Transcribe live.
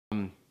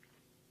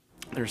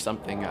there's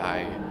something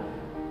I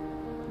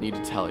need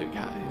to tell you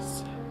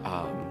guys.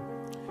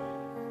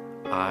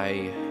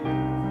 I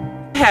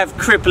have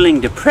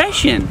crippling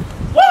depression.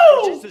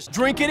 Woo!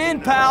 Drink it in,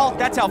 pal.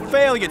 That's how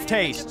failure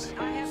tastes.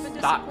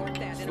 Stop.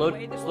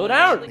 Slow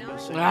down.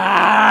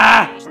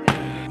 Ah!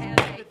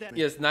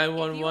 Yes,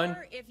 911.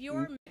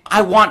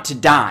 I want to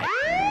die.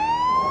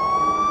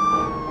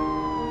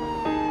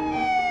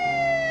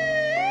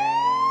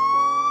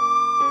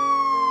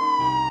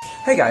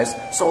 Hey guys,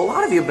 so a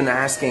lot of you have been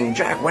asking,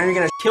 Jack, when are you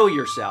gonna Kill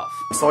yourself.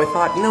 So I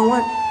thought, you know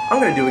what?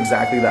 I'm gonna do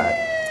exactly that.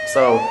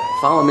 So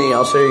follow me,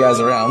 I'll show you guys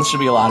around. This should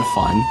be a lot of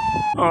fun.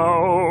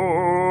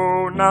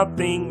 Oh,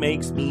 nothing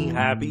makes me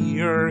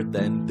happier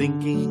than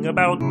thinking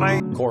about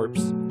my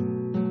corpse.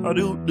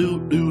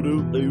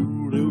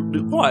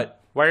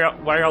 What? Why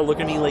are y'all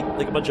looking at me like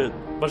a bunch of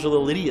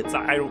little idiots?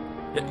 I don't.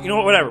 You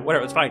know what?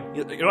 Whatever. It's fine.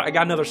 You know what? I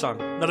got another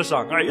song. All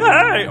right.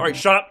 Hey! All right.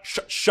 Shut up.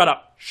 Shut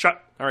up.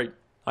 All right.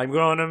 I'm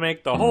gonna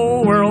make the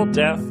whole world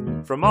deaf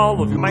from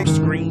all of my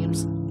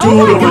screams.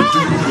 Oh my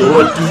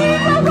God.